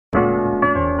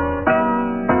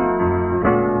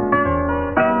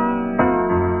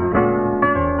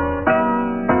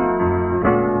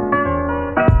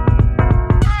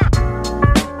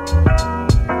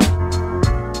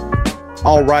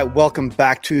All right, welcome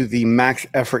back to the Max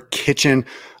Effort Kitchen.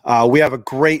 We have a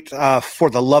great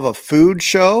For the Love of Food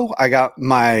show. I got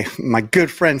my good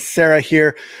friend Sarah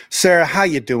here. Sarah, how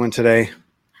you doing today?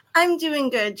 I'm doing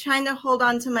good, trying to hold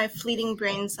on to my fleeting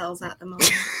brain cells at the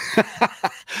moment.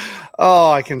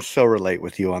 Oh, I can so relate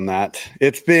with you on that.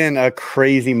 It's been a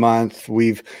crazy month.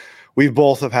 We've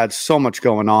both have had so much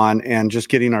going on, and just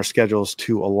getting our schedules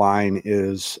to align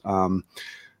is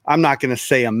I'm not going to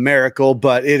say a miracle,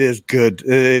 but it is good.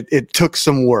 It took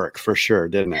some work for sure,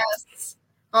 didn't it? Yes,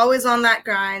 always on that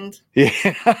grind. Yeah,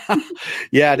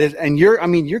 yeah, it is. And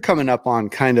you're coming up on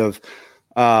kind of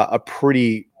a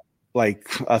pretty like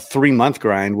a 3-month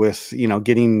grind with,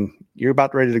 you're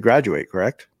about ready to graduate,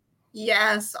 correct?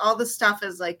 Yes, all the stuff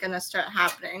is like going to start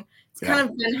happening. It's kind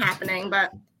of been happening,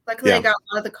 but luckily Yeah. I got a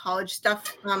lot of the college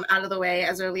stuff out of the way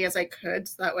as early as I could.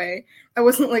 So that way I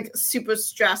wasn't like super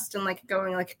stressed and like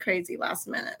going like crazy last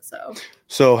minute.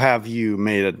 So have you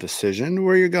made a decision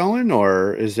where you're going,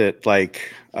 or is it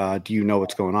like, do you know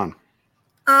what's going on?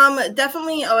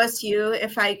 Definitely OSU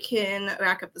if I can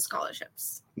rack up the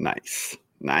scholarships. Nice.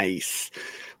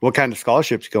 What kind of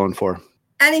scholarships you going for?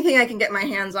 Anything I can get my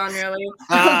hands on, really.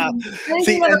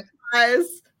 See,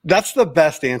 that's the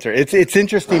best answer. It's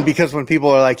interesting because when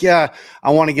people are like, yeah, I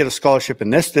want to get a scholarship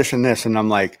in this, and this. And I'm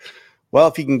like, well,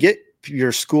 if you can get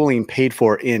your schooling paid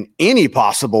for in any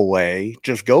possible way,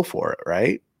 just go for it,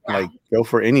 right? Yeah. Like go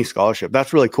for any scholarship.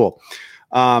 That's really cool.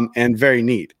 And very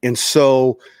neat. And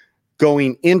so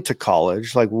going into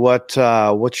college, like what's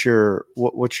your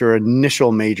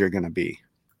initial major going to be?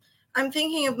 I'm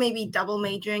thinking of maybe double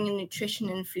majoring in nutrition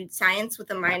and food science with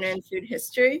a minor in food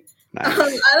history. Nice.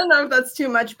 I don't know if that's too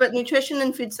much, but nutrition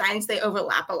and food science, they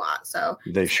overlap a lot. So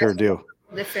they sure do.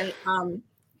 Different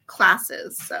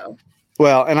classes. So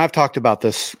well, and I've talked about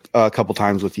this a couple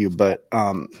times with you, but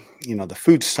the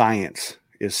food science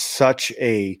is such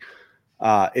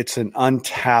it's an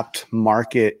untapped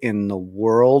market in the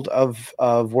world of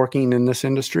working in this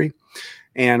industry.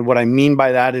 And what I mean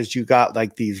by that is you got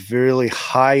like these really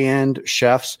high-end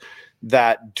chefs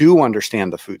that do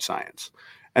understand the food science.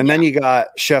 And then you got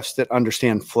chefs that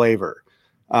understand flavor.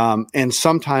 And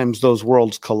sometimes those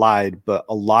worlds collide, but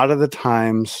a lot of the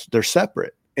times they're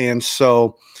separate. And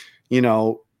so,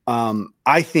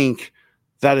 I think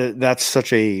that's such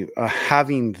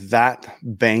having that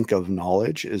bank of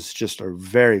knowledge is just a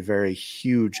very, very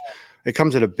huge, it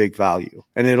comes at a big value,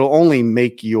 and it'll only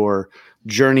make your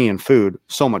journey in food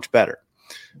so much better.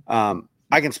 I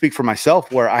can speak for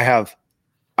myself where I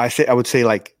would say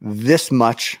like this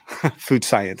much food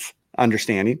science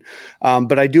understanding.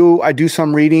 But I do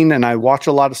some reading and I watch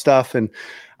a lot of stuff and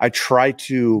I try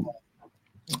to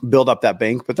build up that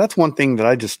bank. But that's one thing that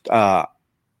I just,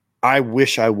 I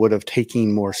wish I would have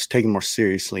taken more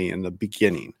seriously in the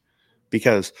beginning,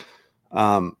 because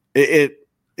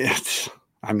it's,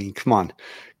 I mean, come on,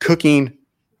 cooking,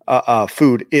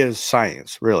 food is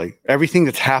science, really. Everything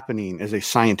that's happening is a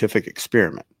scientific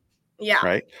experiment. Yeah.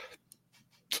 Right.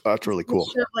 So that's really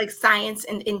cool. Like science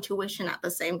and intuition at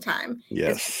the same time.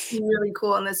 Yes. It's really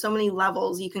cool. And there's so many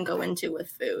levels you can go into with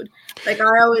food. Like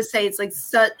I always say, it's like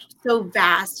so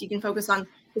vast. You can focus on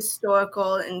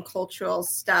historical and cultural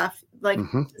stuff, like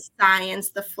the science,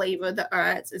 the flavor, the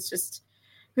arts. It's just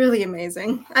really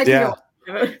amazing.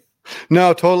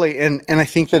 No, totally. And I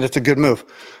think that it's a good move.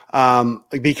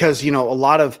 Because, a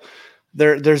lot of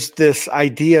there's this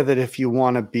idea that if you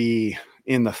want to be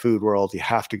in the food world, you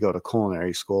have to go to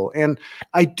culinary school. And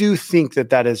I do think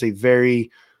that is a very,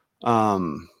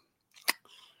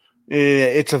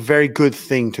 it's a very good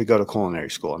thing to go to culinary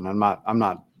school. And I'm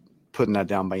not putting that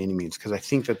down by any means, because I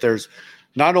think that there's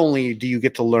not only do you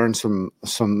get to learn some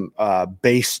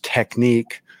base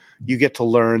technique, you get to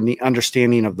learn the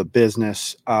understanding of the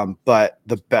business. But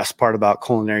the best part about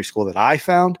culinary school that I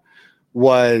found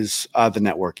was the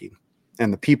networking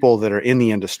and the people that are in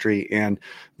the industry. And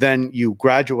then you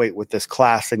graduate with this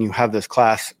class, and you have this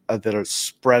class that are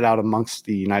spread out amongst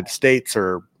the United States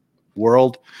or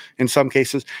world in some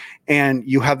cases. And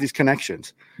you have these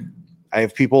connections. I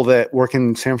have people that work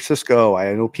in San Francisco.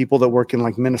 I know people that work in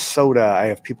like Minnesota. I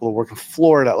have people that work in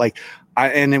Florida.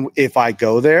 And then if I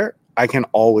go there, I can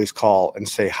always call and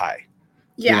say hi.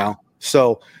 Yeah.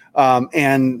 So,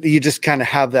 and you just kind of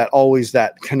have always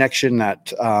that connection,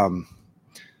 that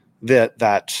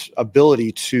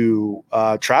ability to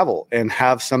travel and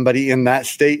have somebody in that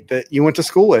state that you went to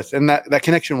school with, and that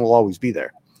connection will always be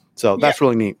there. So that's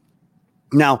really neat.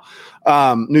 Now,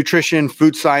 nutrition,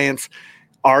 food science,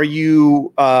 are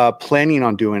you planning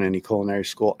on doing any culinary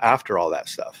school after all that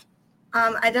stuff?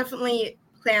 I definitely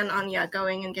plan on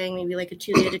going and getting maybe like a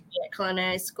 2-year degree at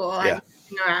culinary school. Yeah. I'm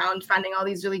looking around, finding all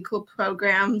these really cool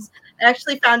programs. I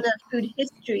actually found a food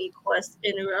history course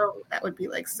in Rome that would be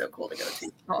like so cool to go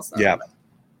to also. Yeah.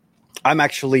 I'm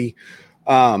actually,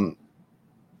 I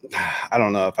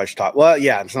don't know if I should talk. Well,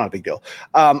 yeah, it's not a big deal.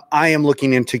 I am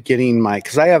looking into getting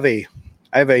because I have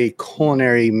a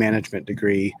culinary management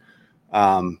degree.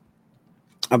 I'm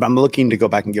looking to go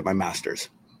back and get my master's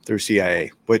through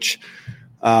CIA, which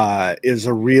is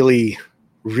a really,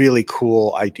 really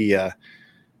cool idea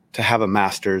to have a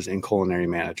master's in culinary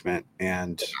management.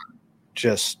 And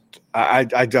just,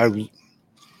 it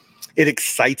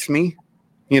excites me,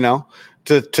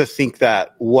 to think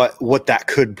that what that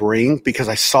could bring, because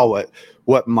I saw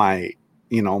what my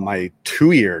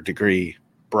 2-year degree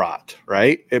brought,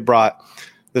 right? It brought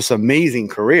this amazing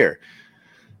career,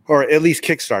 or at least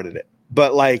kickstarted it.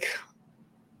 But like,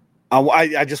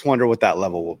 I just wonder what that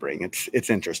level will bring. It's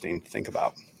interesting to think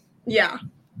about. Yeah.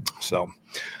 So,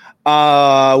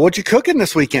 what you cooking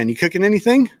this weekend? You cooking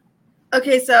anything?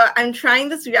 Okay, so I'm trying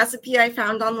this recipe I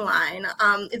found online.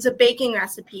 It's a baking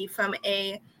recipe from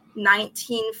a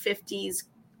 1950s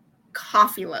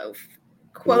coffee loaf.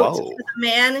 Quote, Whoa. "The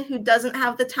man who doesn't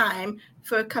have the time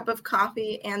for a cup of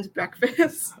coffee and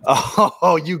breakfast."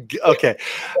 Oh, okay.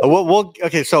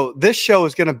 Okay. So this show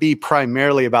is going to be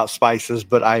primarily about spices,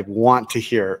 but I want to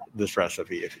hear this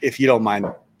recipe if you don't mind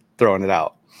throwing it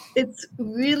out. It's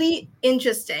really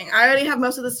interesting. I already have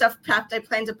most of the stuff prepped. I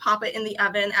plan to pop it in the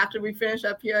oven after we finish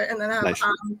up here, and then have Nice.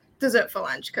 Dessert for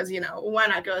lunch, because why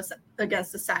not go against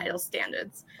societal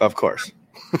standards? Of course.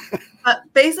 But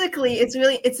basically, it's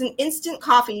an instant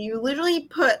coffee. You literally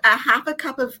put a half a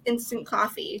cup of instant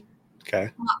coffee.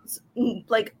 Okay.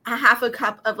 Like a half a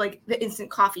cup of like the instant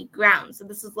coffee ground. So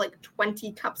this is like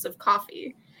 20 cups of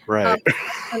coffee. Right.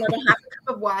 Another half a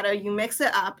cup of water. You mix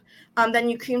it up. Then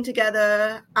you cream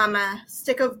together a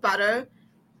stick of butter,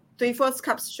 3/4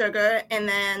 cups sugar, and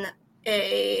then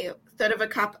a third of a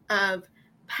cup of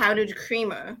powdered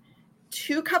creamer,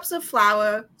 2 cups of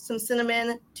flour, some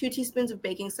cinnamon, 2 teaspoons of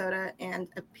baking soda, and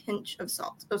a pinch of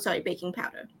salt. Baking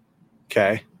powder.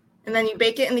 Okay. And then you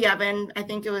bake it in the oven. I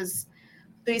think it was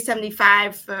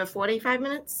 375 for 45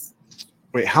 minutes.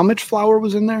 Wait, how much flour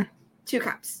was in there? 2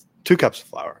 cups. 2 cups of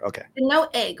flour. Okay. And no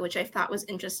egg, which I thought was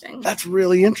interesting. That's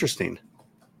really interesting.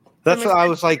 That's I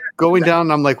was like going down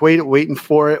and I'm like, waiting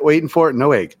for it.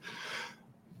 No egg.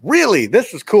 Really?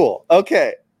 This is cool.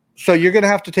 Okay. So you're going to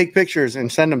have to take pictures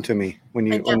and send them to me when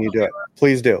you do it.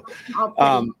 Please do.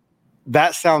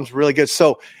 That sounds really good.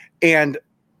 So, and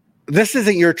this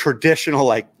isn't your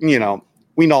traditional,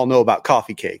 we all know about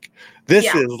coffee cake. This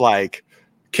is like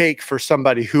cake for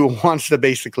somebody who wants to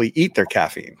basically eat their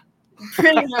caffeine.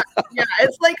 Pretty much. Yeah.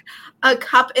 It's like a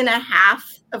cup and a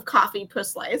half of coffee per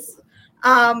slice.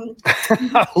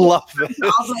 I love this.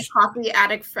 All my coffee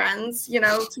addict friends, to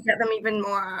get them even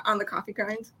more on the coffee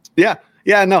grind. Yeah.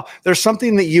 Yeah. No, there's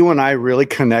something that you and I really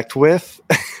connect with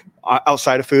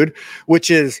outside of food, which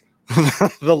is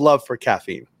the love for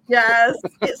caffeine. Yes.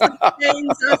 It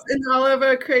sustains us in all of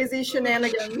our crazy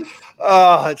shenanigans.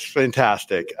 Oh, it's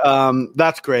fantastic.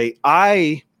 That's great.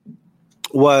 I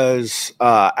was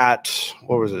at,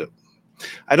 what was it?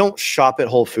 I don't shop at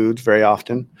Whole Foods very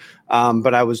often.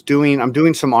 But I'm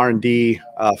doing some R&D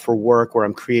for work where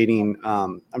I'm creating,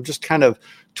 I'm just kind of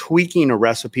tweaking a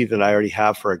recipe that I already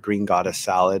have for a green goddess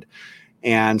salad.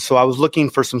 And so I was looking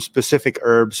for some specific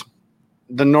herbs.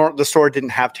 The store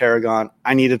didn't have tarragon.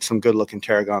 I needed some good looking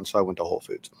tarragon. So I went to Whole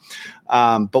Foods.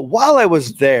 But while I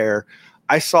was there,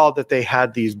 I saw that they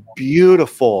had these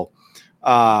beautiful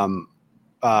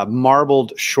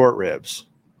marbled short ribs,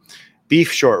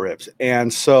 beef short ribs.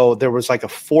 And so there was like a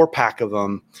 4-pack of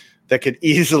them that could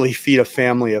easily feed a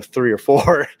family of 3 or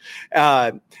 4.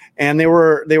 And they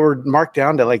were marked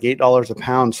down to like $8 a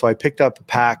pound. So I picked up a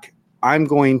pack. I'm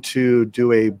going to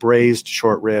do a braised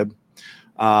short rib.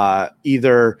 I'm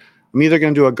either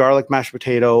going to do a garlic mashed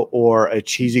potato or a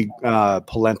cheesy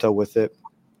polenta with it.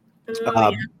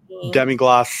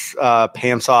 Demi-glace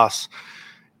pan sauce,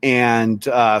 and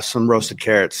some roasted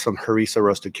carrots, some harissa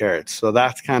roasted carrots. So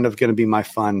that's kind of going to be my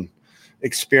fun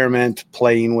experiment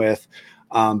playing with.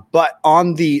 But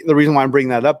on the reason why I'm bringing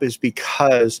that up is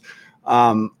because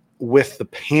with the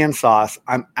pan sauce,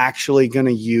 I'm actually going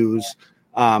to use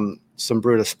some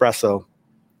brewed espresso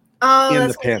in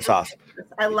the pan sauce.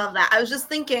 I love that. I was just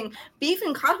thinking beef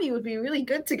and coffee would be really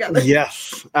good together.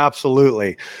 Yes,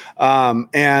 absolutely.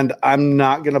 And I'm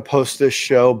not going to post this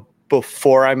show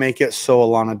before I make it, so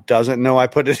Alana doesn't know I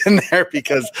put it in there,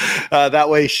 because that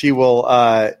way she will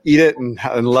eat it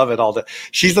and love it all day.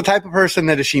 She's the type of person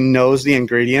that if she knows the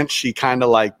ingredients, she kind of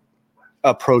like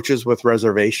approaches with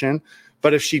reservation.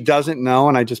 But if she doesn't know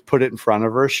and I just put it in front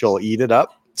of her, she'll eat it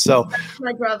up. So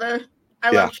my brother,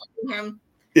 I love tricking him.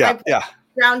 Yeah,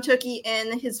 ground turkey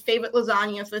in his favorite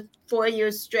lasagna for 4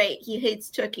 years straight. He hates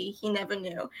turkey. He never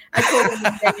knew. I told him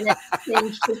and it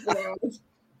changed his world.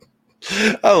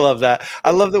 I love that. I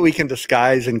love that we can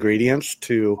disguise ingredients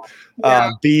to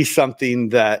be something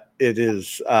that it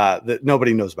is that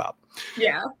nobody knows about.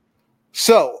 Yeah.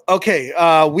 So, okay,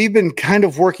 we've been kind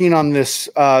of working on this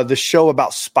show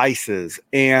about spices,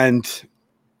 and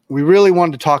we really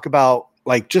wanted to talk about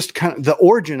like just kind of the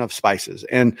origin of spices.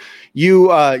 And you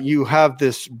have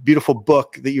this beautiful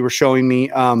book that you were showing me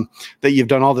that you've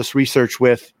done all this research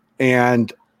with,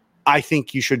 and I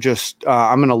think you should just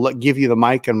I'm going to give you the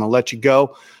mic and I'm going to let you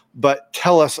go, but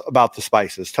tell us about the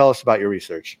spices. Tell us about your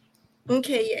research.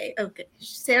 Okay, yay. Okay,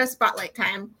 Sarah spotlight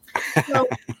time. So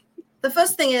the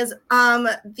first thing is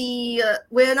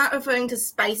we're not referring to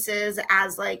spices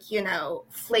as like, you know,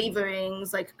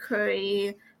 flavorings like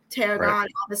curry, tarragon,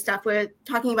 all this stuff. We're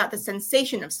talking about the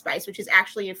sensation of spice, which is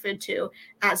actually referred to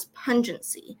as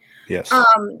pungency. Yes.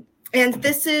 And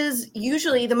this is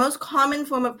usually the most common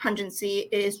form of pungency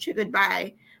is triggered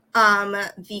by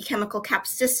the chemical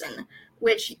capsaicin,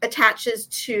 which attaches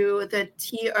to the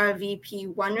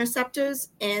TRVP1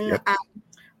 receptors in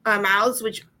our mouths,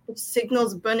 which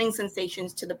signals burning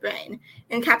sensations to the brain.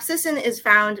 And capsaicin is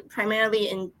found primarily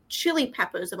in chili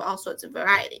peppers of all sorts of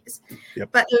varieties.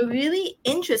 But the really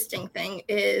interesting thing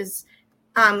is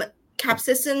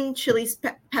capsaicin chili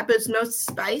peppers, no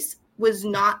spice, was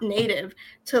not native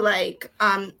to like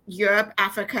Europe,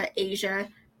 Africa, Asia.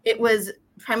 It was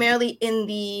primarily in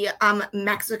the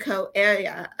Mexico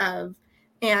area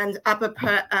and upper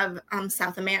part of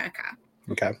South America.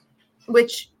 Okay.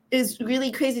 Which is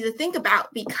really crazy to think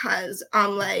about because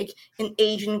like in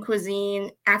Asian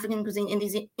cuisine, African cuisine,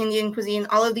 Indian cuisine,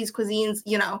 all of these cuisines,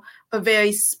 you know, are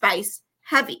very spice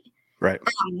heavy. Right.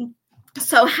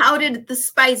 So how did the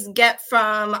spice get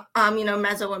from, you know,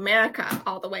 Mesoamerica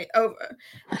all the way over?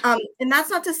 And that's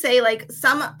not to say like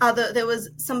there was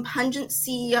some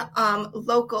pungency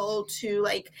local to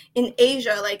like in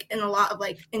Asia, like in a lot of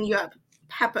like in Europe,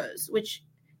 peppers, which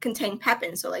contain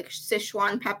pepin. So like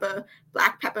Sichuan pepper,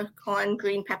 black peppercorn,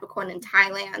 green peppercorn in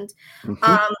Thailand.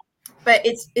 But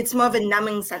it's more of a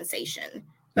numbing sensation.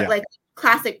 But like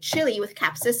classic chili with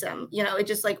capsicum, you know, it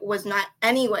just like was not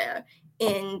anywhere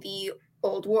in the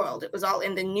old world. It was all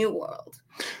in the new world.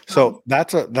 So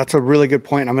that's a really good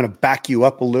point. I'm going to back you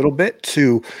up a little bit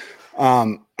to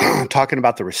talking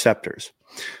about the receptors,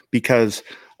 because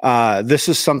this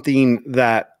is something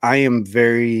that I am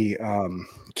very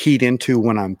keyed into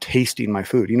when I'm tasting my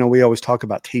food. You know, we always talk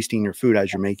about tasting your food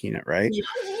as you're making it, right?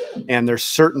 Yeah. And there's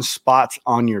certain spots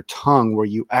on your tongue where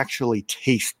you actually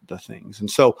taste the things. And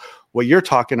so what you're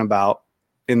talking about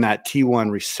in that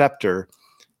T1 receptor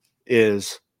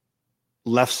is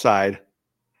left side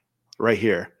right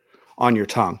here on your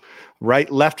tongue,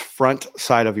 left front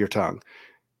side of your tongue.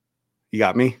 You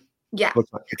got me? Yeah.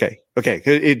 Okay.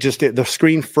 The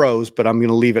screen froze, but I'm going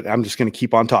to leave it. I'm just going to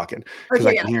keep on talking because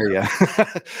I can hear you.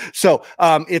 So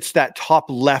it's that top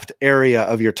left area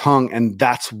of your tongue, and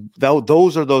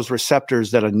those are those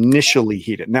receptors that initially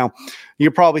heat it. Now,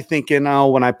 you're probably thinking, oh,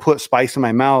 when I put spice in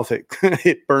my mouth,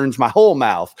 it burns my whole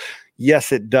mouth.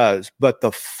 Yes, it does. But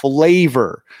the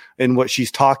flavor and what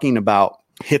she's talking about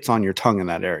hits on your tongue in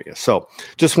that area. So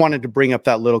just wanted to bring up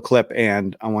that little clip,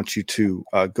 and I want you to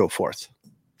go forth.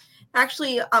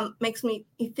 Actually makes me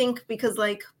think, because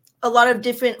like a lot of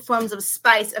different forms of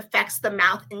spice affects the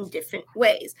mouth in different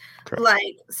ways. Correct.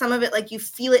 Like some of it, like you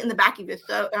feel it in the back of your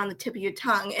throat or on the tip of your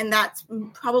tongue, and that's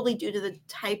probably due to the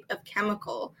type of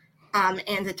chemical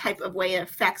and the type of way it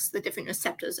affects the different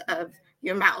receptors of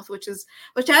your mouth, which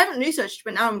I haven't researched,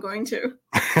 but now I'm going to.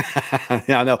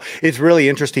 Yeah, no, it's really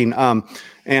interesting.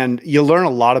 And you learn a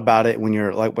lot about it when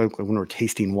you're like, when we're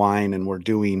tasting wine and we're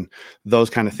doing those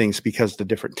kind of things, because the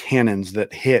different tannins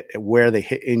that hit where they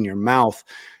hit in your mouth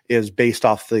is based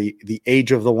off the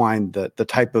age of the wine, the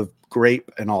type of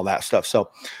grape and all that stuff. So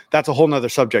that's a whole nother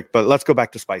subject, but let's go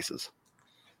back to spices.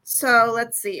 So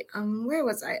let's see. Where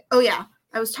was I? Oh yeah.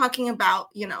 I was talking about,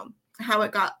 you know, how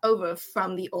it got over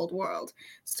from the old world.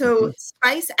 So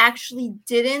spice actually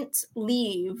didn't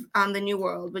leave the new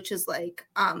world, which is like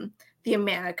the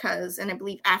Americas and I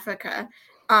believe Africa,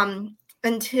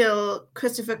 until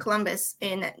Christopher Columbus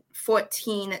in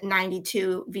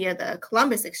 1492 via the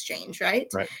Columbus Exchange, right?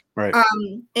 Right.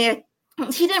 And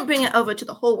he didn't bring it over to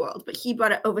the whole world, but he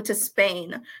brought it over to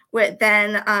Spain, where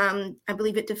then I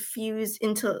believe it diffused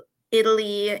into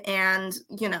Italy and,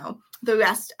 you know, the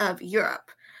rest of Europe.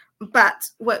 But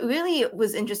what really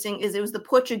was interesting is it was the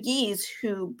Portuguese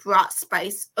who brought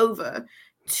spice over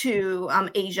to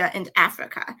Asia and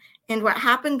Africa. And what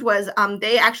happened was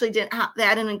they actually they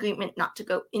had an agreement not to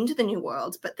go into the New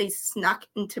World, but they snuck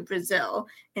into Brazil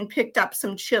and picked up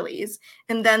some chilies.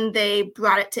 And then they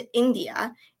brought it to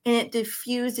India, and it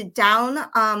diffused down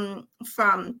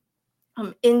from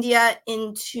India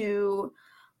into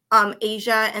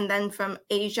Asia, and then from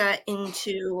Asia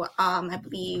into, I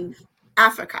believe,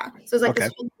 Africa. So it's like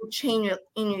this whole chain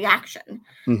reaction.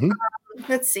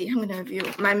 Let's see. I'm going to review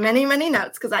my many, many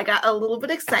notes because I got a little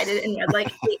bit excited and read like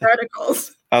 8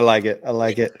 articles. I like it.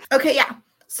 Okay, yeah.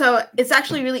 So it's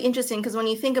actually really interesting because when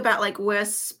you think about like where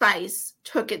spice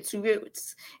took its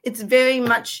roots, it's very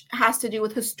much has to do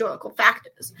with historical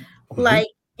factors. Like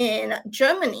in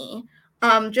Germany,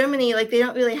 like they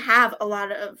don't really have a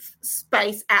lot of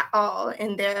spice at all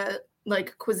in their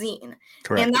like cuisine.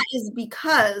 Correct. And that is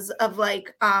because of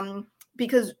like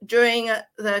because during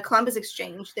the Columbus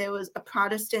Exchange there was a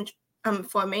Protestant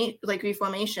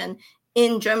reformation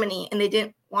in Germany, and they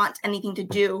didn't want anything to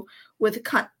do with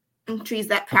countries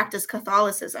that practice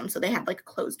Catholicism, so they had like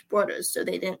closed borders, so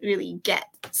they didn't really get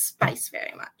spice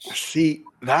very much. See,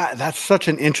 that's such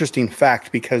an interesting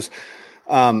fact because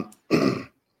well,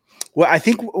 I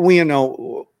think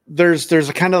there's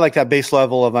a kind of like that base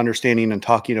level of understanding and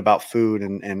talking about food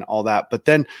and all that. But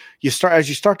then as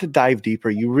you start to dive deeper,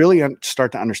 you really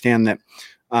start to understand that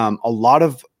a lot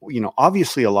of,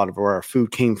 obviously a lot of where our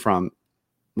food came from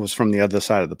was from the other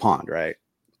side of the pond, right?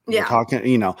 Yeah. We're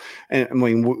talking, and I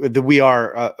mean, we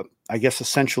are, I guess,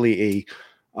 essentially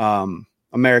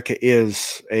America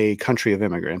is a country of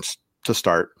immigrants to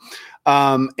start.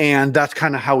 And that's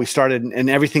kind of how we started, and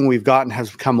everything we've gotten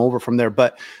has come over from there.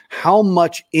 But how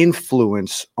much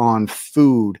influence on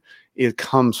food it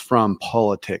comes from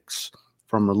politics,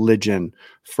 from religion,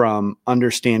 from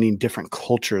understanding different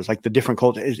cultures, like the different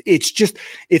cultures.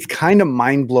 It's kind of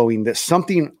mind blowing that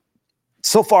something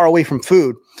so far away from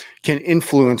food can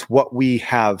influence what we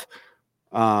have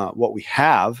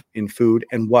in food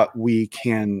and what we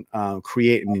can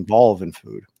create and evolve in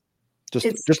food.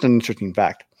 Just an interesting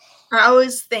fact. I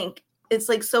always think it's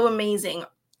like so amazing.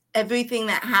 Everything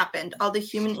that happened, all the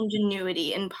human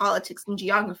ingenuity in politics and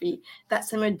geography that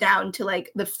simmered down to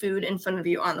like the food in front of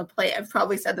you on the plate. I've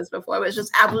probably said this before, but it's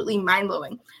just absolutely mind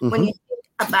blowing when you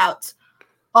think about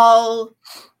all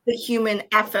the human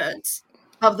efforts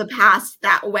of the past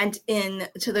that went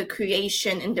into the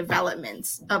creation and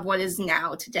development of what is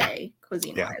now today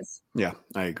cuisine-wise. Yeah,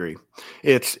 I agree.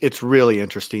 It's really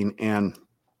interesting, and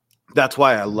that's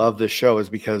why I love this show, is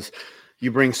because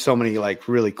you bring so many like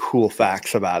really cool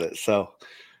facts about it. So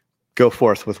go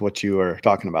forth with what you were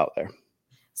talking about there.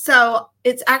 So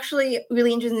it's actually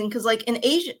really interesting because like in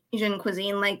Asian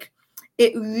cuisine, like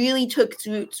it really took its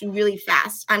roots really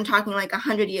fast. I'm talking like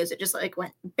 100 years. It just like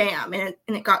went bam, and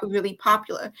it got really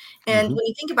popular. And when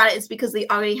you think about it, it's because they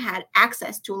already had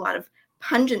access to a lot of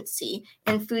pungency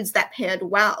and foods that paired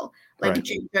well, like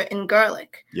ginger and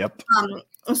garlic. Yep.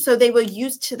 So they were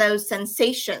used to those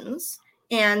sensations,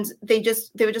 and they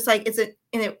were just like,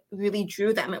 and it really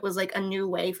drew them. It was like a new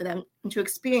way for them to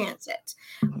experience it.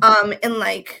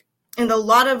 And a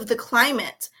lot of the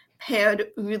climate paired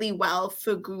really well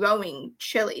for growing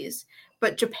chilies.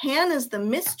 But Japan is the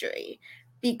mystery,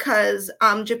 because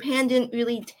Japan didn't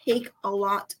really take a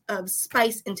lot of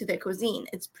spice into their cuisine.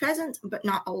 It's present, but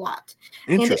not a lot.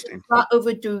 Interesting. And it was brought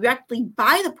over directly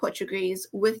by the Portuguese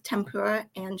with tempura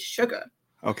and sugar.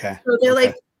 Okay. So they're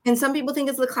like, and some people think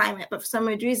it's the climate, but for some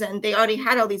weird reason, they already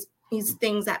had all these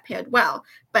things that paired well,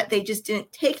 but they just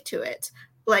didn't take to it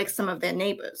like some of their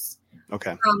neighbors.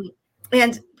 Okay.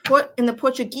 And the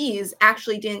Portuguese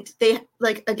actually didn't. They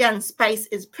like, again, spice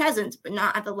is present, but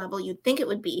not at the level you'd think it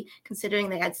would be, considering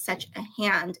they had such a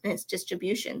hand in its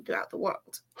distribution throughout the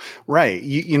world. Right.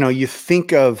 You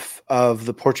think of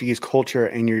the Portuguese culture,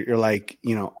 and you're like,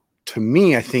 to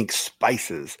me, I think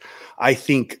spices. I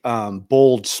think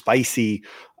bold, spicy,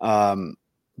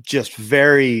 just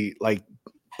very like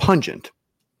pungent.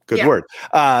 Good word.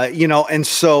 And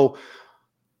so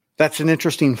that's an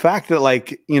interesting fact that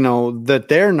that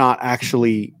they're not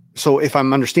actually. So if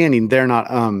I'm understanding, they're not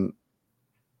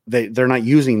they're not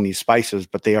using these spices,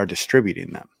 but they are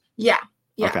distributing them. Yeah.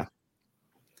 Okay.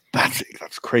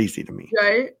 That's crazy to me.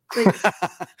 Right. Like,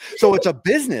 so it's a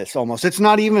business almost. It's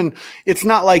not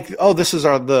like, oh, this is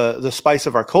the spice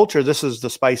of our culture. This is the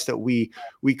spice that we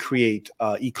create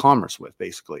e-commerce with,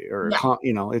 basically, or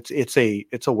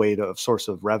it's a way to source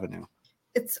of revenue.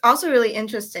 It's also really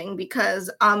interesting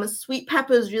because sweet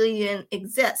peppers really didn't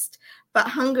exist, but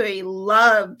Hungary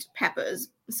loved peppers.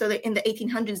 So that in the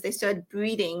 1800s, they started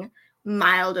breeding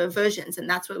milder versions, and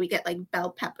that's where we get like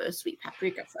bell pepper, sweet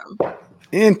paprika from.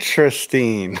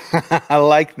 Interesting. I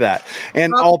like that.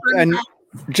 And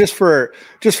just for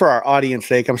our audience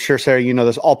sake, I'm sure Sarah, you know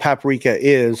this. All paprika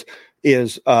is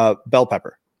bell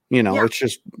pepper. It's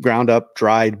just ground up,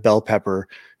 dried bell pepper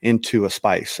into a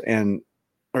spice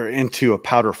or into a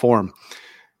powder form.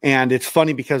 And it's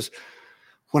funny because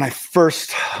when I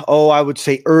first, I would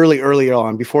say early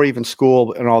on, before even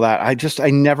school and all that, I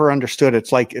never understood.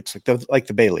 It's like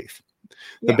the bay leaf.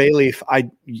 The bay leaf,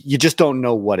 you just don't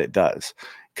know what it does,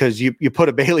 because you put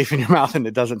a bay leaf in your mouth and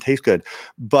it doesn't taste good.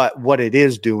 But what it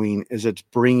is doing is it's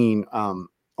bringing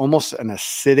almost an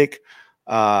acidic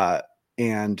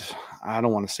and I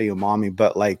don't want to say umami,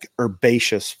 but like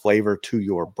herbaceous flavor to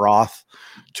your broth,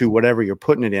 to whatever you're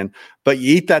putting it in. But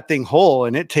you eat that thing whole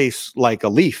and it tastes like a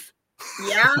leaf.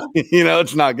 Yeah.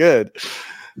 It's not good.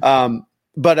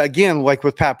 But again, like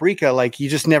with paprika, like you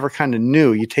just never kind of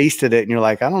knew. You tasted it and you're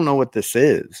like, I don't know what this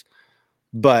is.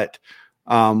 But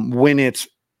when it's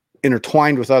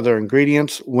intertwined with other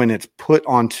ingredients, when it's put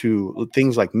onto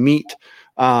things like meat,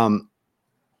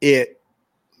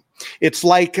 it's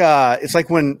like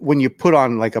when you put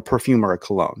on like a perfume or a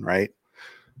cologne, right?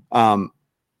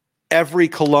 Every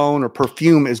cologne or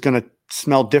perfume is going to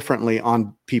smell differently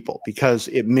on people because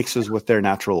it mixes with their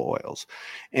natural oils.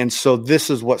 And so this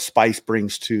is what spice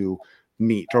brings to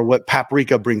meat, or what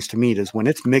paprika brings to meat, is when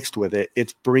it's mixed with it,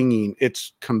 it's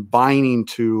combining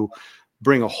to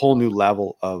bring a whole new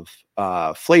level of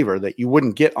flavor that you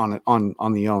wouldn't get on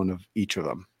the own of each of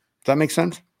them. Does that make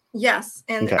sense? Yes.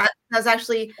 And okay. I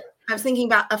was thinking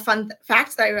about a fun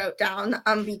fact that I wrote down,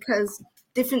 because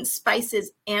different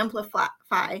spices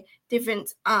amplify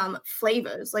different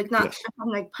flavors, like not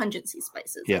like pungency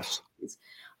spices. Yes.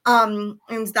 And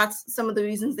that's some of the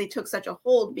reasons they took such a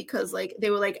hold, because like they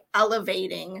were like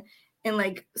elevating and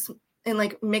like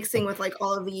mixing with like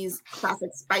all of these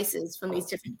classic spices from these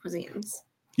different cuisines.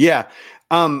 Yeah.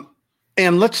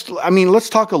 And let's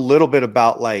talk a little bit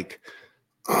about like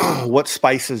what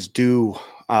spices do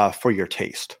for your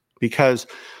taste, because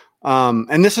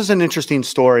and this is an interesting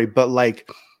story, but like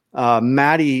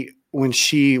Maddie, when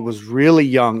she was really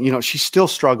young, she still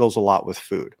struggles a lot with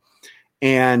food.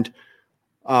 And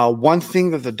one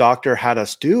thing that the doctor had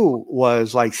us do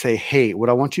was like say, hey, what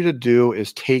I want you to do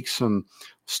is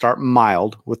start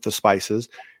mild with the spices,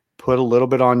 put a little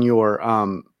bit on your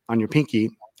pinky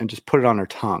and just put it on her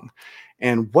tongue.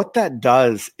 And what that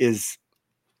does is,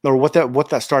 or what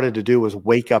that started to do was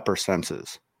wake up her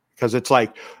senses. Because it's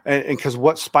like, and because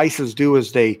what spices do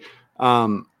is they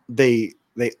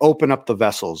open up the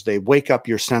vessels, they wake up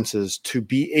your senses to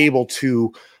be able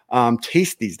to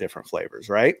taste these different flavors,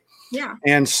 right? Yeah.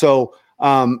 And so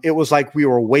it was like we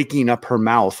were waking up her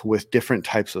mouth with different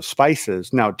types of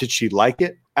spices. Now, did she like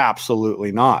it?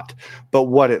 Absolutely not. But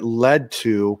what it led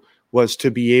to was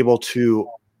to be able to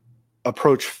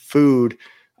approach food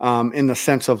in the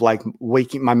sense of like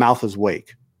my mouth is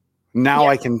awake. Now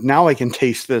I can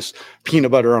taste this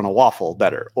peanut butter on a waffle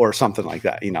better, or something like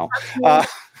that,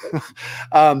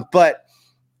 But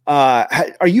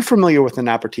are you familiar with an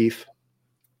aperitif?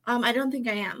 I don't think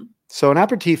I am. So an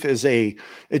aperitif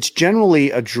it's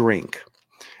generally a drink,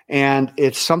 and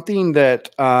it's something that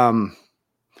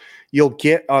you'll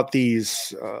get at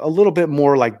these a little bit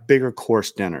more like bigger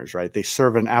course dinners, right? They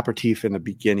serve an aperitif in the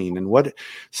beginning, and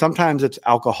sometimes it's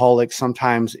alcoholic,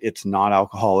 sometimes it's not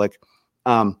alcoholic.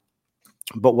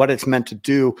 But what it's meant to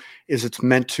do is it's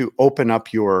meant to open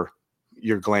up your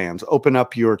glands, open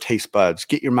up your taste buds,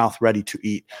 get your mouth ready to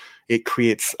eat. It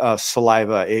creates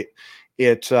saliva.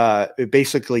 It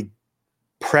basically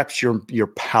preps your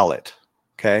palate.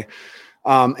 Okay.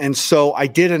 And so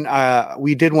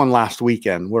we did one last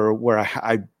weekend where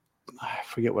I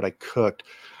forget what I cooked.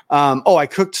 I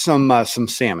cooked some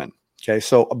salmon. Okay.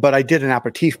 But I did an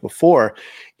aperitif before,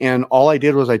 and all I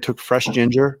did was I took fresh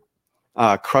ginger,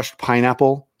 crushed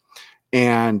pineapple,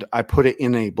 and I put it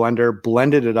in a blender,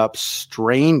 blended it up,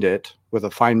 strained it with a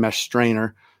fine mesh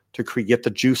strainer to get the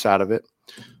juice out of it.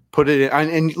 Put it in,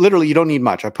 and literally you don't need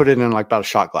much. I put it in like about a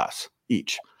shot glass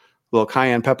each. A little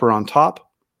cayenne pepper on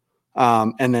top,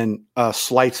 and then a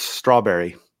sliced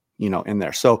strawberry, in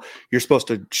there. So you're supposed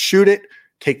to shoot it,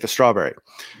 take the strawberry.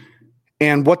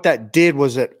 And what that did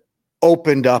was it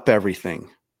opened up everything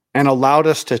and allowed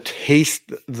us to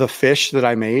taste the fish that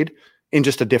I made in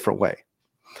just a different way.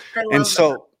 And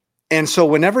so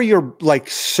whenever you're like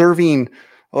serving,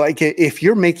 like if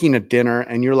you're making a dinner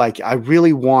and you're like, I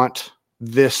really want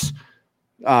this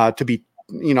to be,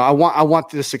 I want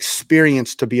this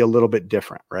experience to be a little bit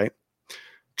different, right?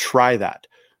 Try that.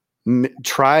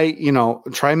 Try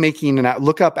making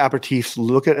look up aperitifs,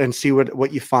 look at and see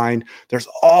what you find. There's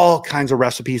all kinds of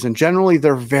recipes, and generally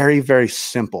they're very, very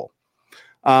simple.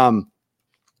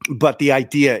 But the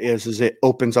idea is it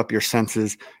opens up your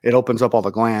senses, it opens up all the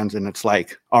glands, and it's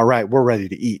like, all right, we're ready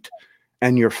to eat.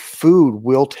 And your food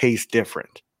will taste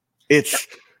different. It's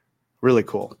really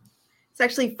cool. It's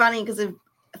actually funny because I've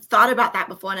thought about that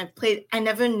before, and I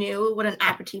never knew what an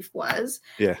aperitif was.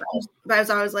 Yeah. But I was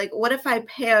always like, what if I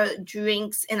pair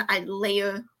drinks and I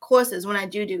layer courses when I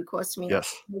do course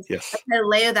meals? Yes. I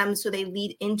layer them so they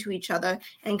lead into each other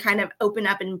and kind of open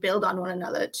up and build on one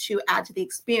another to add to the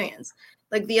experience.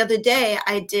 Like the other day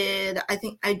I did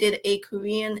a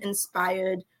Korean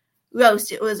inspired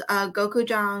roast. It was a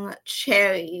gochujang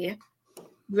cherry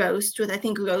roast with, I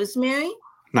think, rosemary.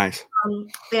 Nice.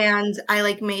 And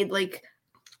I made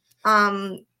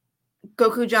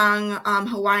gochujang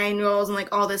Hawaiian rolls and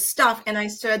all this stuff, and I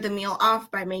started the meal off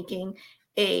by making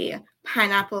a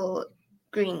pineapple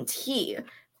green tea to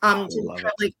kind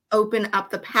of open up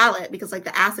the palate, because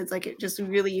the acids, it just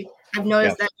really, I've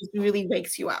noticed that just really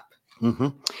wakes you up. Mm-hmm.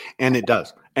 And it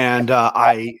does. And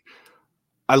I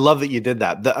love that you did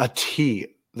that. A tea,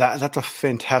 that's a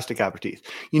fantastic aperitif.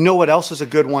 You know what else is a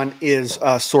good one is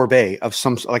a sorbet of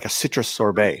a citrus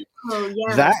sorbet. Oh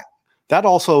yeah. That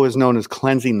also is known as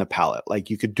cleansing the palate.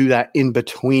 You could do that in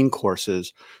between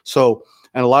courses. So,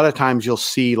 and a lot of times you'll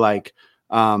see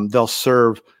they'll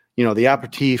serve, the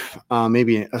aperitif,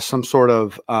 maybe some sort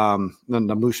of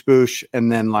the mouche bouche,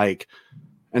 and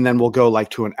then we'll go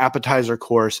to an appetizer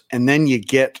course, and then you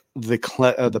get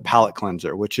the palate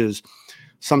cleanser, which is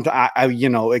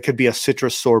it could be a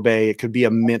citrus sorbet, it could be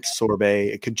a mint sorbet,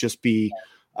 it could just be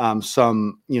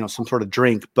some sort of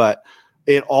drink, but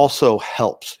it also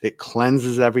helps. It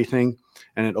cleanses everything,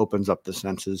 and it opens up the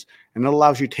senses, and it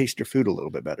allows you to taste your food a little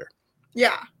bit better.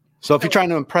 Yeah. So if you're trying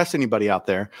to impress anybody out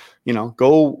there,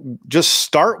 go just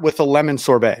start with a lemon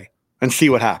sorbet and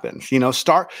see what happens.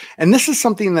 And this is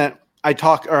something that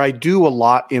I do a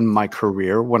lot in my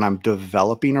career when I'm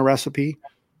developing a recipe.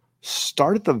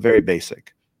 Start at the very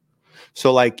basic.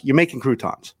 So you're making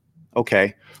croutons.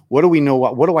 Okay. What do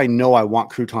I know I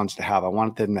want croutons to have? I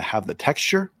want them to have the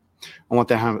texture. I want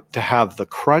them to have the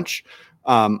crunch,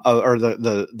 or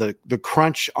the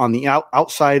crunch on the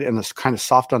outside and this kind of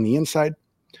soft on the inside.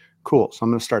 Cool. So I'm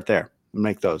going to start there and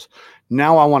make those.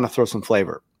 Now I want to throw some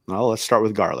flavor. Well, let's start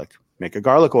with garlic. Make a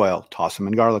garlic oil, toss them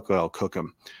in garlic oil, cook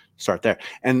them. Start there.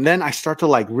 And then I start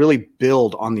to really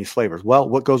build on these flavors. Well,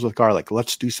 what goes with garlic?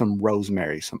 Let's do some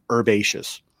rosemary, some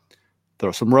herbaceous.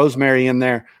 Throw some rosemary in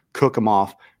there, cook them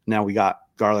off. Now we got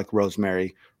garlic,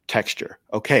 rosemary, texture.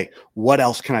 Okay, what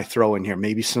else can I throw in here?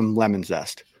 Maybe some lemon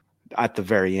zest at the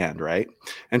very end, right?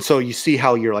 And so you see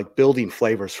how you're building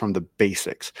flavors from the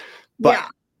basics. But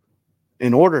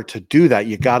in order to do that,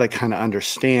 you got to kind of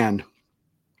understand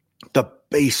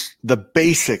the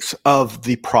basics of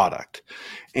the product.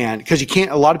 And because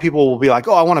a lot of people will be like,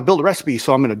 oh, I want to build a recipe,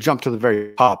 so I'm going to jump to the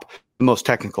very top, the most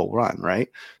technical run, right?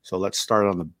 So let's start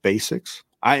on the basics.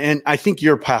 I think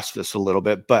you're past this a little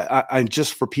bit, but I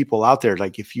just, for people out there,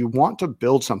 if you want to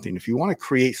build something, if you want to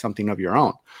create something of your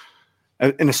own,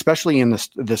 and especially in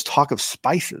this talk of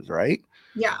spices, right?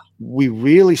 Yeah. We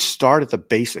really start at the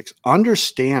basics.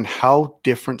 Understand how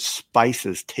different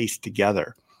spices taste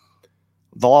together.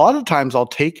 A lot of times I'll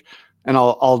take and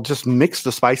I'll just mix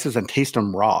the spices and taste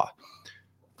them raw.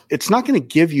 It's not going to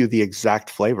give you the exact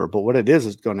flavor, but what it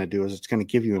is going to do is it's going to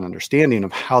give you an understanding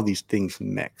of how these things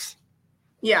mix.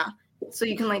 Yeah. So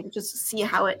you can just see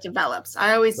how it develops.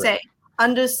 I always say,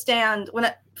 understand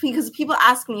because people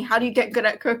ask me, how do you get good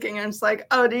at cooking? And I'm just like,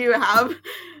 oh, do you have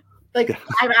 5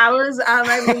 hours?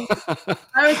 I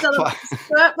always tell them,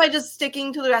 start by just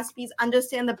sticking to the recipes,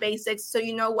 understand the basics so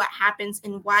you know what happens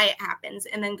and why it happens,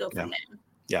 and then go from there.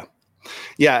 Yeah.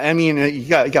 Yeah. I mean, you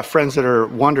got friends that are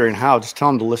wondering how, just tell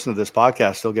them to listen to this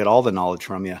podcast. They'll get all the knowledge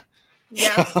from you.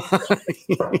 Yeah.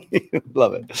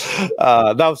 Love it.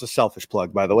 That was a selfish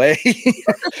plug, by the way.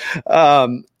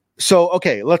 So,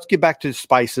 okay, let's get back to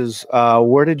spices.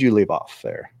 Where did you leave off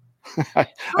there?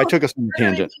 I took us on a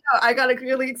tangent. I got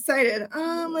really excited.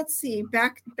 Let's see.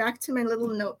 Back to my little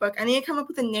notebook. I need to come up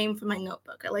with a name for my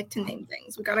notebook. I like to name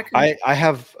things. We gotta. I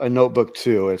have a notebook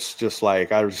too. It's just I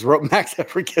just wrote Max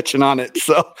Effort Kitchen on it.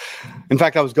 So, in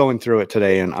fact, I was going through it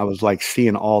today, and I was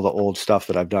seeing all the old stuff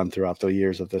that I've done throughout the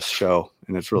years of this show,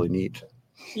 and it's really neat.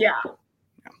 Yeah.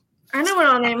 I know what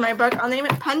I'll name my book. I'll name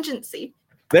it Pungency.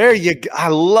 There you go. I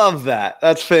love that.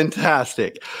 That's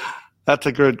fantastic. That's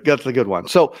a good one.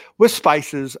 So with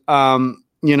spices,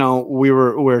 we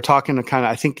were talking to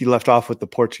I think you left off with the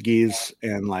Portuguese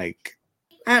and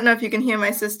I don't know if you can hear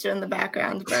my sister in the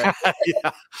background, but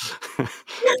Yeah.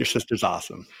 Your sister's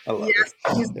awesome. I love yes,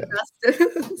 her. she's Yeah.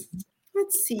 the best.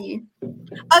 Let's see.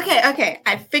 Okay,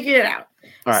 I figured it out.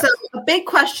 All So right. a big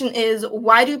question is,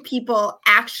 why do people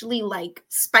actually like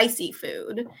spicy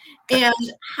food? Okay.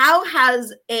 And how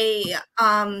has a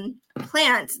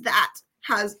plant that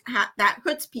that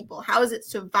hurts people, how has it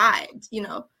survived,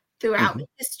 throughout Mhm.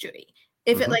 history?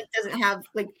 If it Mhm. like doesn't have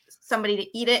like somebody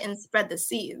to eat it and spread the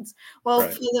seeds. Well,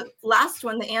 Right. for the last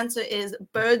one, the answer is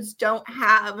birds don't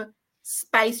have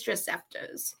spice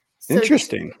receptors. So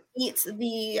Interesting. eat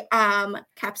the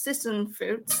capsicum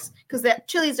fruits, because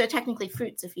chilies are technically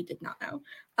fruits if you did not know.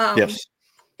 Yes.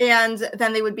 And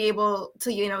then they would be able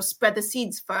to spread the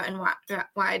seeds far and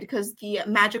wide because the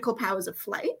magical powers of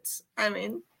flight. I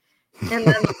mean, and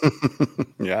then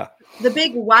Yeah. the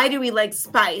big why do we like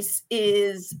spice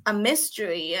is a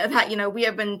mystery that we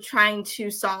have been trying to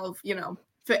solve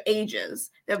for ages.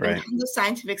 There have been Right. tons of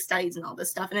scientific studies and all this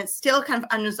stuff, and it's still kind of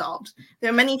unresolved. There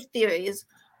are many theories.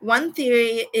 One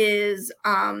theory is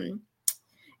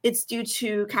it's due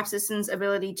to capsicum's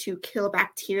ability to kill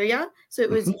bacteria. So it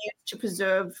was Mhm. used to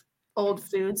preserve old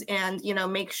foods and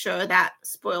make sure that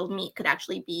spoiled meat could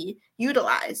actually be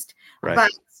utilized. Right.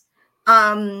 But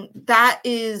that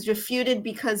is refuted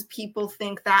because people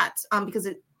think that because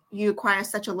you acquire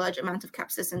such a large amount of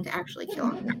capsicum to actually kill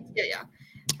off bacteria.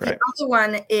 Right. The other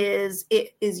one is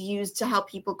it is used to help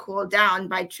people cool down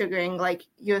by triggering like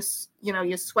your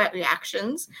sweat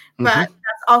reactions, but Mhm.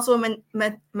 that's also a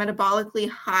metabolically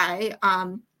high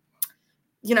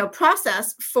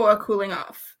process for cooling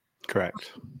off.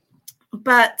 Correct.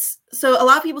 But so a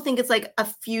lot of people think it's like a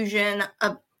fusion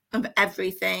of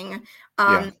everything.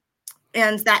 Yeah.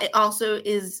 And that it also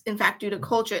is, in fact, due to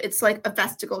culture. It's like a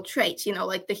vestigial trait,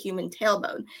 like the human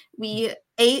tailbone. We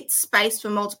ate spice for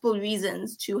multiple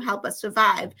reasons to help us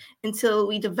survive until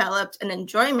we developed an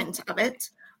enjoyment of it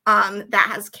that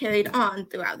has carried on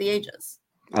throughout the ages.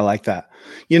 I like that.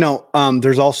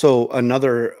 There's also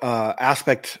another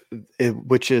aspect,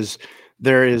 which is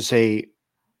there's a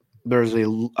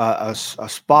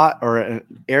spot or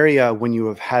an area when you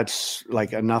have had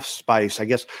like enough spice, I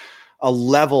guess, a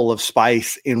level of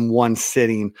spice in one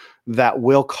sitting that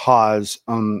will cause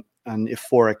an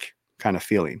euphoric kind of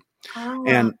feeling. Oh,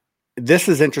 And this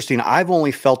is interesting. I've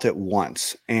only felt it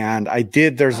once, and I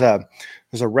did. There's a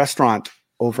restaurant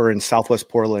over in Southwest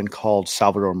Portland called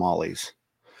Salvador Molly's,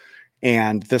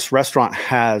 and this restaurant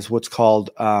has what's called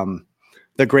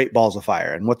the Great Balls of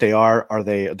Fire. And what they are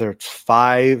they're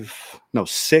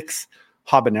six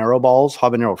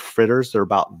habanero fritters. They're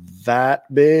about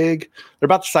that big. They're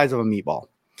about the size of a meatball.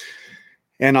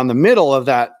 And on the middle of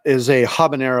that is a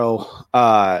habanero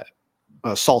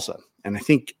salsa. And I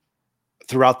think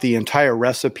throughout the entire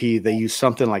recipe, they use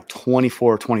something like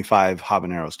 24, 25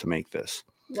 habaneros to make this.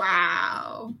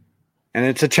 wow. And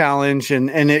it's a challenge. And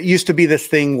it used to be this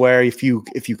thing where if you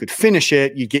could finish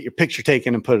it, you get your picture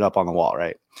taken and put it up on the wall,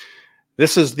 right?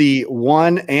 This is the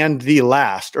one and the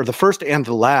last, or the first and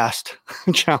the last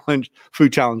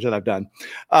food challenge that I've done.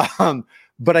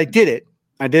 But I did it.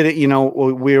 I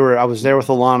was there with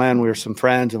Alana and we were some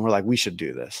friends and we're like, we should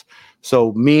do this.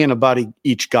 So me and a buddy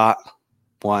each got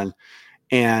one.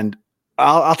 And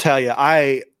I'll tell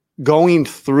you, going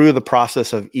through the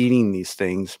process of eating these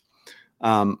things,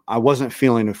 I wasn't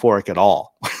feeling euphoric at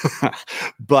all,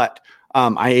 but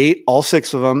I ate all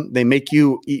six of them. They make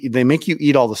you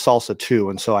eat all the salsa too.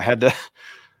 And so I had to,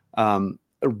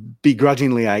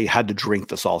 begrudgingly, I had to drink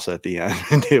the salsa at the end,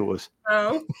 and it was,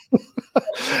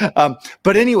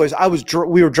 but anyways,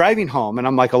 we were driving home and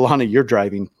I'm like, Alana, you're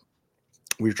driving.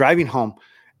 We were driving home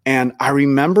and I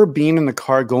remember being in the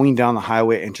car going down the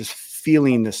highway and just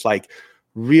feeling this like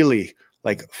really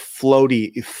like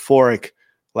floaty, euphoric,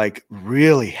 like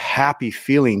really happy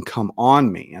feeling come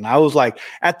on me. And I was like,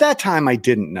 at that time, I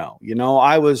didn't know,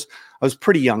 I was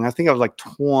pretty young. I think I was like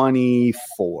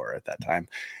 24 at that time.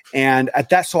 And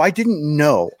so I didn't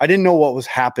know what was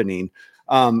happening.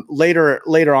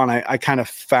 Later on, I kind of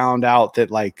found out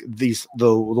that like the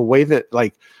way that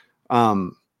like,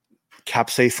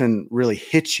 capsaicin really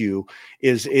hits you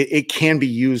is it can be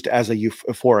used as a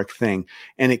euphoric thing.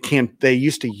 And they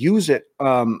used to use it.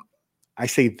 I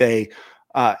say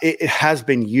it has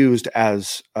been used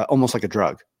as almost like a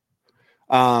drug,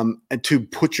 and to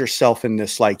put yourself in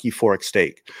this like euphoric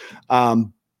state.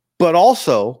 But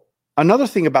also another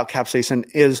thing about capsaicin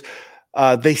is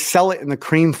they sell it in the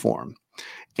cream form.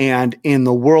 And in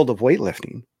the world of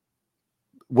weightlifting,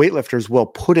 weightlifters will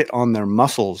put it on their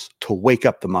muscles to wake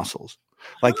up the muscles.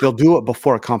 Like they'll do it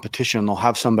before a competition. They'll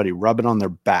have somebody rub it on their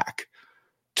back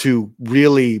to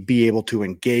really be able to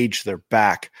engage their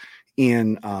back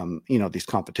in these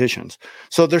competitions.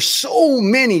 So there's so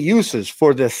many uses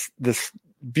for this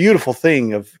beautiful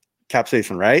thing of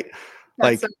capsaicin, right?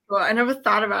 That's so cool. I never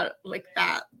thought about it like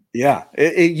that. Yeah,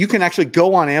 you can actually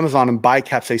go on Amazon and buy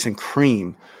capsaicin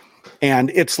cream, and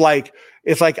it's like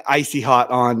icy hot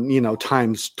on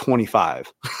times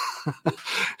 25.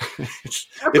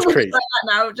 it's crazy. That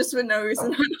now just for no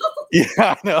reason. Yeah,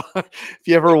 I know. If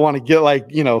you ever want to get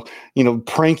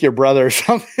prank your brother or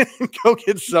something, go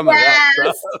get some of that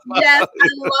stuff. Yes, I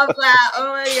love that.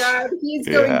 Oh my God, he's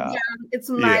going down. It's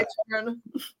my turn.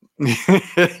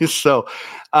 So,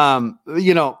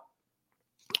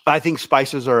 I think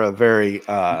spices are a very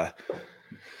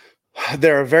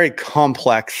they're a very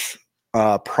complex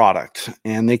product,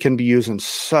 and they can be used in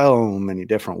so many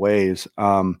different ways.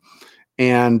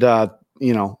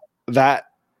 That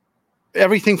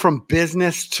everything from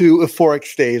business to euphoric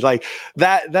stage, like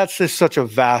that's just such a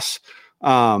vast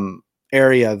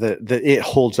area that it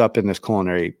holds up in this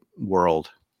culinary world.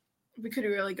 We could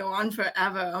really go on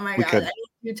forever. Oh my God. I need to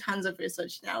do tons of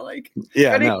research now. Like,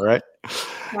 yeah, I know, right?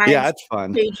 Yeah, it's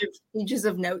fun. Pages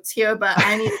of notes here, but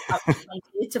I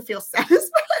need to feel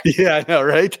satisfied. Yeah, I know,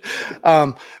 right?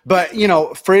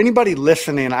 But for anybody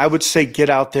listening, I would say get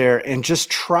out there and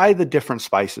just try the different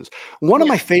spices. One of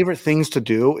my favorite things to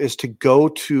do is to go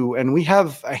to, and we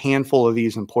have a handful of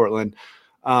these in Portland,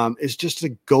 is just to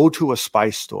go to a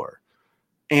spice store,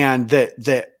 and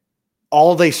that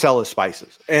all they sell is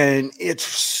spices, and it's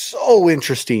so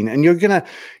interesting. And you're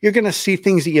gonna see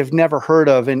things that you've never heard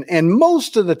of, and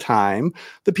most of the time,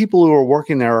 the people who are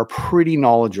working there are pretty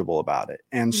knowledgeable about it.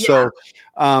 And so,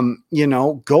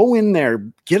 go in there,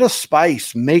 get a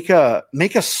spice, make a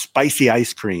spicy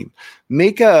ice cream,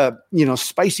 make a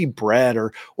spicy bread,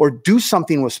 or do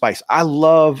something with spice. I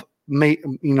love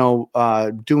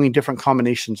doing different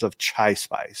combinations of chai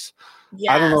spice.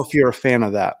 Yes. I don't know if you're a fan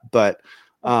of that, but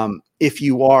if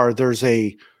you are, there's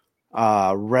a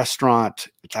restaurant.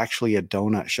 It's actually a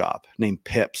donut shop named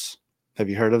Pips. Have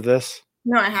you heard of this?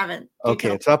 No, I haven't.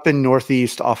 Okay, it's up in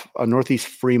Northeast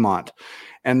Fremont,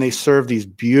 and they serve these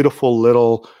beautiful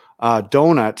little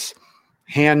donuts,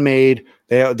 handmade.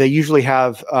 They usually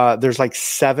have there's like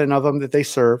 7 of them that they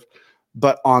serve,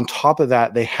 but on top of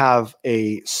that, they have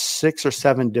a 6 or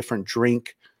 7 different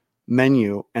drink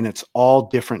menu, and it's all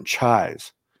different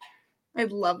chais. I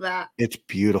love that. It's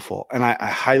beautiful. And I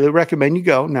highly recommend you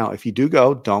go. Now, if you do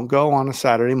go, don't go on a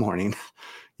Saturday morning.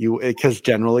 Because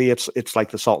generally it's like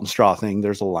the salt and straw thing.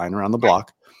 There's a line around the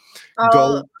block.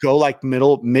 Go like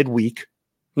midweek,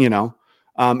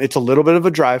 it's a little bit of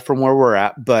a drive from where we're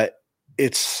at, but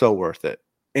it's so worth it.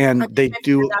 And they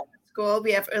do school.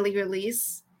 We have early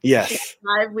release. Yes.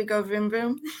 We go vroom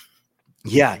vroom.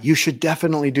 Yeah, you should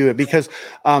definitely do it because,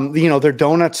 their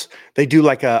donuts, they do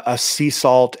like a sea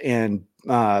salt and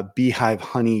beehive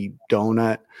honey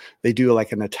donut. They do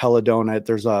like a Nutella donut.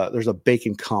 There's a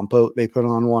bacon compote they put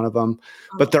on one of them,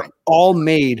 but they're all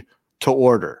made to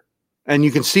order, and you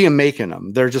can see them making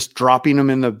them. They're just dropping them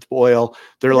in the oil.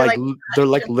 They're like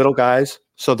little guys,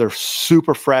 so they're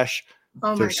super fresh.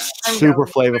 Oh they're super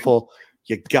flavorful.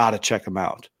 You got to check them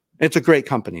out. It's a great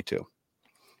company too.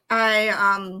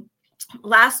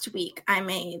 Last week I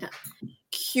made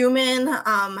cumin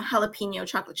jalapeno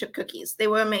chocolate chip cookies. They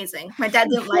were amazing. My dad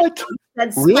didn't like them.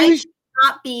 Said really? Spice should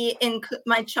not be in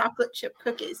my chocolate chip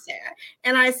cookies, Sarah.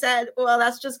 And I said, well,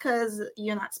 that's just because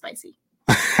you're not spicy.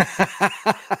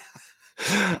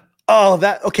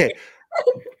 Okay.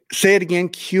 Say it again.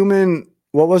 Cumin,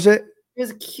 what was it? It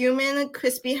was cumin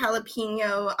crispy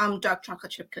jalapeno dark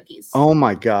chocolate chip cookies. Oh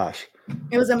my gosh.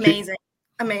 It was amazing.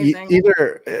 Amazing.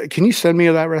 Can you send me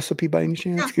that recipe by any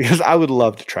chance? Yeah. Because I would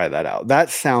love to try that out. That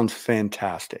sounds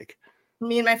fantastic.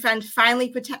 Me and my friend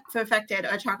finally perfected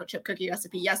a chocolate chip cookie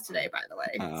recipe yesterday, by the way.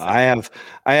 I have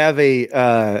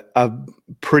a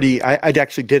pretty. I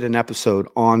actually did an episode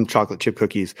on chocolate chip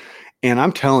cookies, and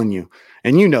I'm telling you,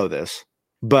 and you know this,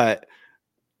 but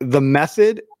the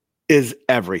method is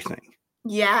everything.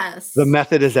 Yes, the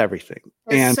method is everything.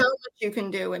 There's so much you can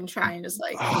do and try and just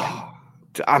like.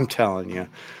 I'm telling you,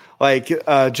 like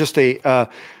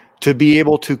to be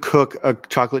able to cook a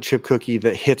chocolate chip cookie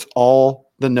that hits all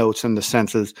the notes and the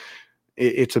senses,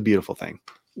 it's a beautiful thing.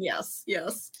 Yes.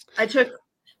 I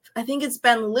think it's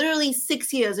been literally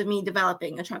 6 years of me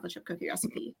developing a chocolate chip cookie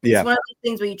recipe. It's one of these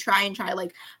things where you try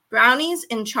like brownies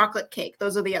and chocolate cake.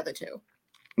 Those are the other two.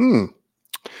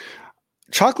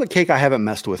 Chocolate cake I haven't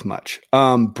messed with much.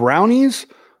 Brownies.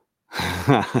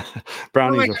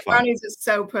 Brownies are fun. Brownies is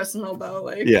so personal though.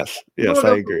 Like, yes,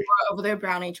 I agree. Over their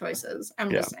brownie choices.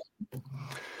 I'm just saying.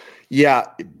 Yeah,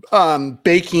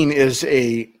 baking is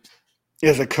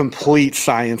is a complete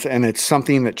science, and it's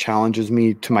something that challenges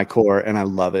me to my core, and I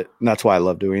love it. And that's why I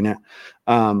love doing it.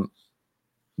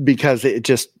 Because it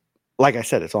just, like I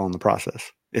said, it's all in the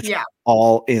process. It's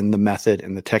all in the method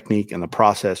and the technique and the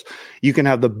process. You can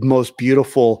have the most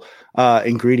beautiful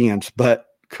ingredients, but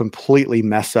completely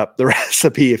mess up the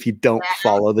recipe if you don't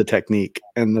follow the technique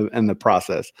and the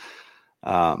process.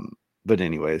 But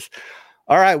anyways,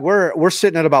 all right, we're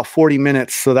sitting at about 40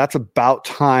 minutes, so that's about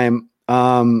time.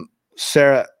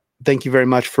 Sarah, thank you very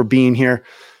much for being here.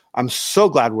 I'm so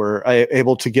glad we're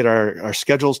able to get our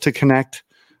schedules to connect.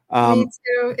 Me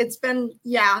too. It's been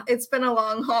a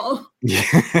long haul.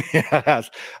 Yes.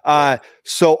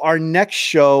 So our next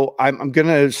show, I'm going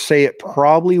to say it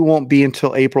probably won't be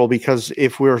until April, because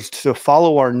if we're to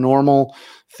follow our normal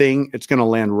thing, it's going to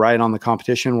land right on the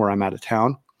competition where I'm out of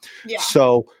town. Yeah.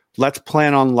 So let's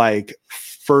plan on like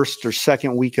first or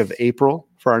second week of April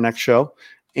for our next show.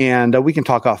 And we can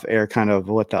talk off air kind of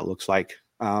what that looks like.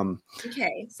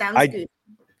 Okay. Sounds good.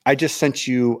 I just sent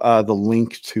you the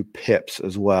link to Pips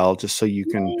as well, just so you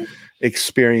can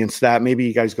experience that. Maybe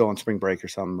you guys go on spring break or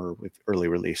something, or with early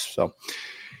release. So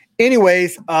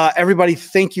anyways, everybody,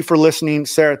 thank you for listening.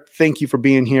 Sarah, thank you for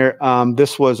being here.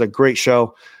 This was a great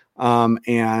show.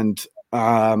 And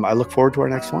I look forward to our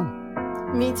next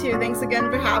one. Me too. Thanks again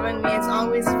for having me. It's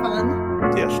always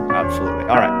fun. Yes, absolutely.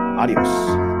 All right.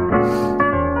 Adios.